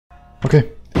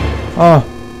Okay. Ah!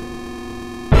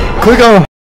 Click on!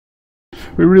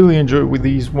 We really enjoyed with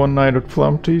these One Night at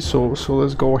Flumpty, so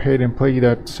let's go ahead and play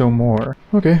that some more.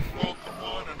 Okay.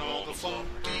 One and all the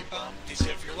Flumpty Bumpties.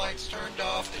 If your lights turned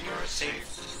off, then you're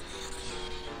safe.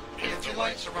 If your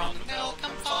lights are on, then they'll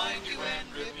come find you and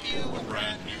rip you a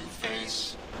brand new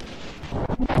face.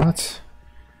 What?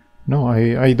 No,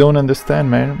 I don't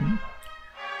understand, man.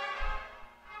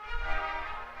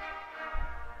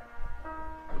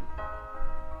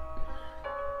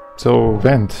 So,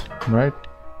 vent, right?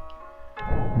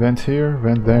 Vent here,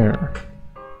 vent there.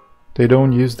 They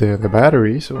don't use the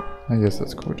battery, so I guess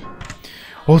that's good.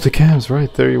 Oh, the cams,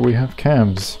 right there we have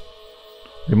cams.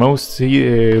 We must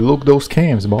see, look those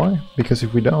cams, boy, because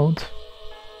if we don't...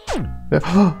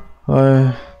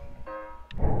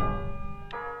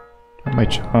 My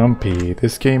Jumpy,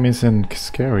 this game isn't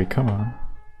scary, come on.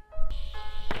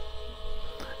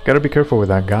 Gotta be careful with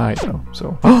that guy, though,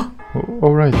 so...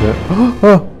 Oh, right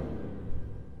there.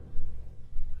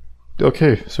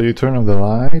 Okay, so you turn on the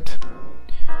light.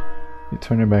 You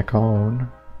turn it back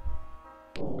on.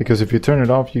 Because if you turn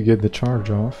it off, you get the charge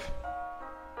off.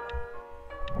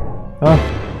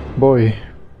 Ah, boy.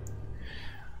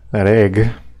 That egg.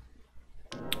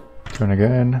 Turn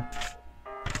again.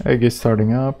 Egg is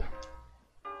starting up.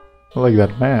 I like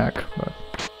that Mac, but...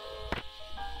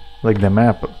 like the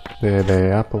map,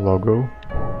 the Apple logo.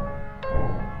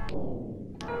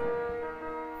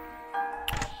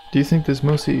 Do you think this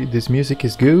music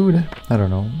is good? I don't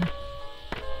know.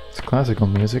 It's classical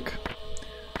music.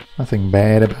 Nothing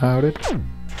bad about it.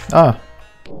 Ah!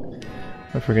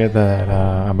 I forget that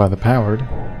about the powered.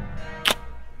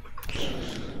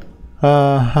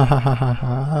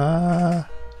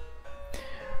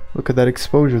 Look at that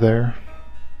exposure there.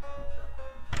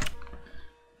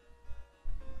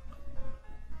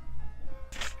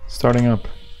 Starting up.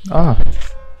 Ah!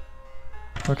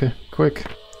 Okay, quick.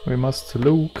 We must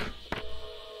look.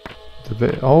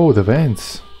 Oh, the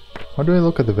vents. How do I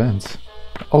look at the vents?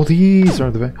 Oh, these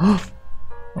are the vents.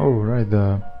 Oh, right.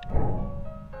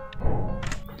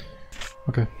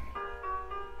 Okay.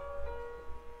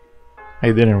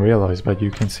 I didn't realize, but you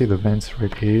can see the vents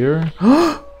right here.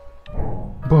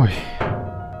 Boy.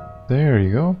 There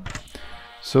you go.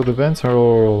 So the vents are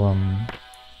all,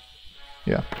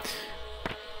 yeah.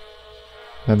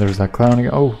 Then there's that clowning.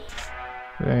 Oh,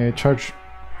 charge.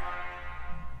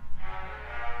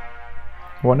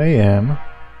 1 AM.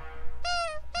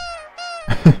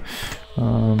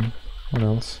 What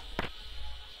else?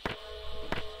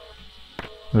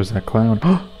 There's that clown.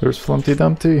 Oh, there's Flumpty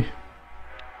Dumpty.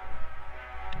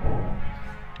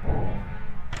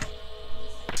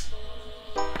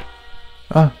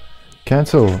 Ah,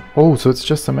 cancel. Oh, so it's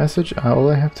just a message? All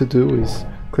I have to do is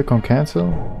click on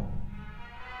cancel.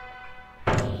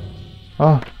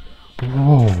 Ah,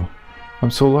 whoa,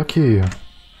 I'm so lucky.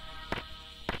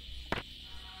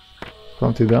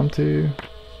 Flumpty Dumpty.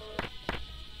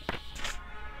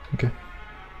 Okay.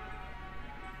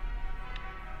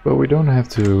 But we don't have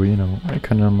to, you know,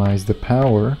 economize the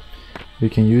power. We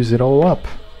can use it all up.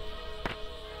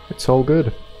 It's all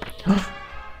good.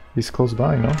 He's close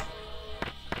by, no?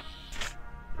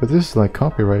 But this is like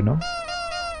copyright, no?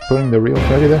 Putting the real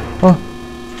Freddy there. Oh!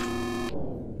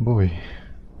 Boy.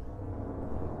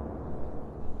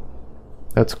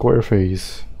 That square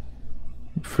face.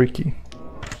 Freaky.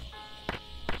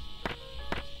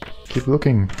 Keep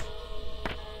looking.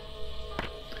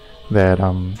 That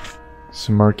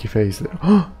smirky face there.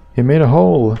 Oh, he made a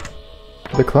hole.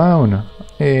 The clown.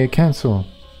 Hey, cancel.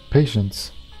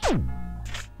 Patience.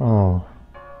 Oh.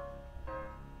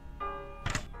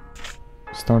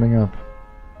 Starting up.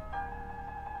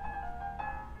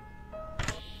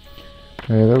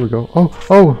 Hey, there we go.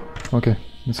 Oh. Okay,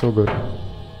 it's all good.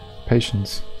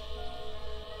 Patience.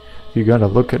 You gotta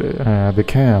look at it. The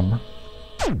cam.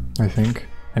 I think.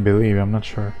 I believe, I'm not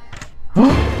sure.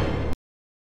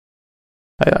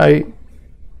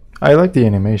 I like the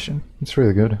animation. It's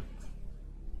really good.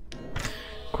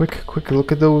 Quick,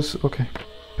 look at those. Okay.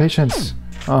 Patience.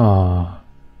 Ah.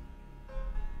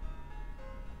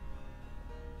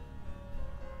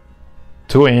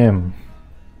 2 AM.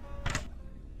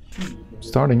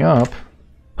 Starting up.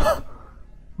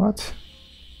 What?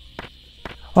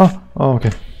 Oh,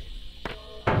 okay.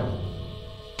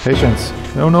 Patience.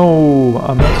 No,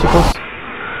 I'm not supposed to.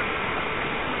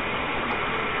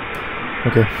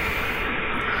 Okay.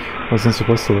 Wasn't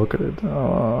supposed to look at it.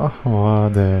 Oh,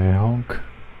 what the honk.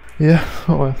 Yeah,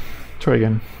 oh well. Try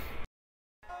again.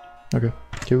 Okay,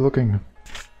 keep looking.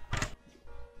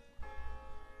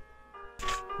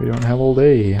 We don't have all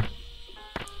day.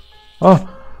 Oh!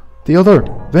 The other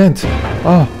vent!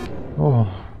 Oh!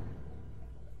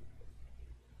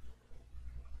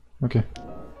 Okay.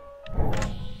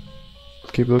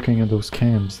 Keep looking at those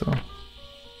cams though.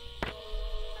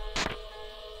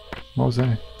 What was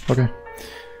that? Okay.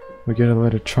 We gotta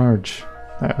let it charge.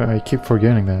 I keep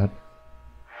forgetting that.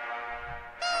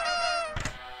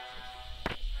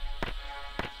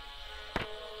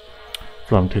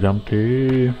 Flumpty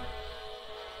Dumpty.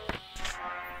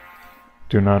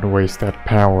 Do not waste that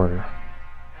power.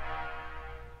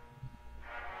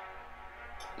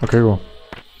 Okay, go.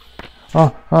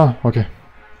 Okay.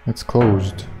 It's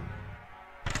closed.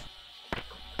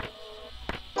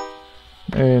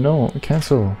 Hey, no,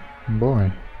 cancel.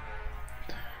 Boy.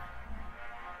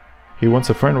 He wants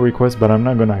a friend request, but I'm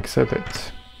not gonna accept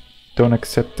it. Don't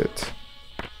accept it.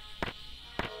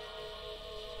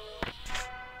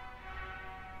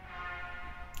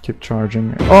 Keep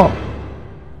charging. Oh!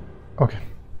 Okay.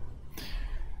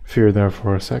 Fear there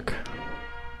for a sec.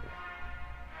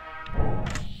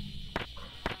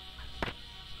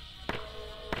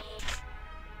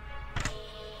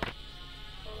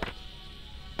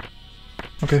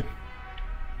 Okay.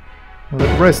 Let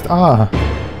it rest.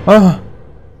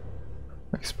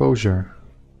 Exposure.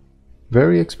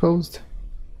 Very exposed?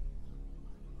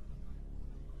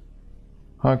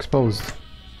 How exposed?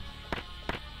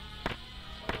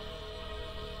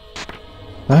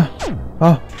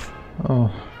 Oh.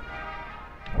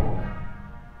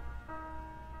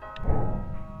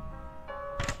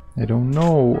 I don't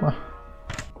know.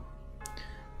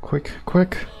 Quick.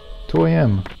 2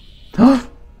 AM.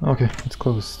 Okay, it's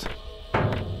closed.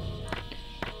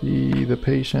 The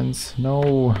patience.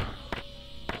 No.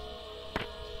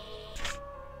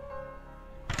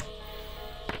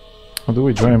 How do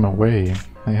we drive him away?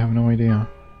 I have no idea.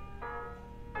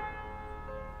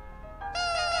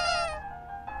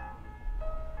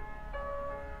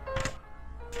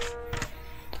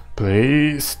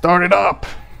 Please start it up!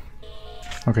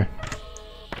 Okay.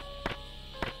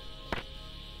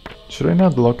 Should I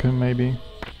not block him maybe?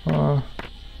 I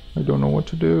don't know what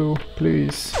to do.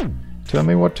 Please tell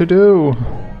me what to do.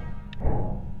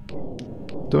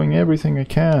 Doing everything I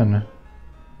can.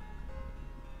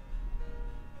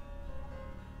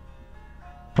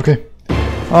 Okay.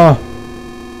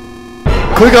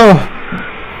 Click on.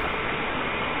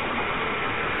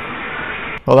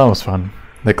 Well, that was fun.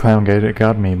 The clown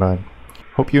got me, but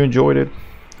hope you enjoyed it,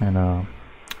 and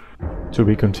to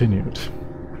be continued.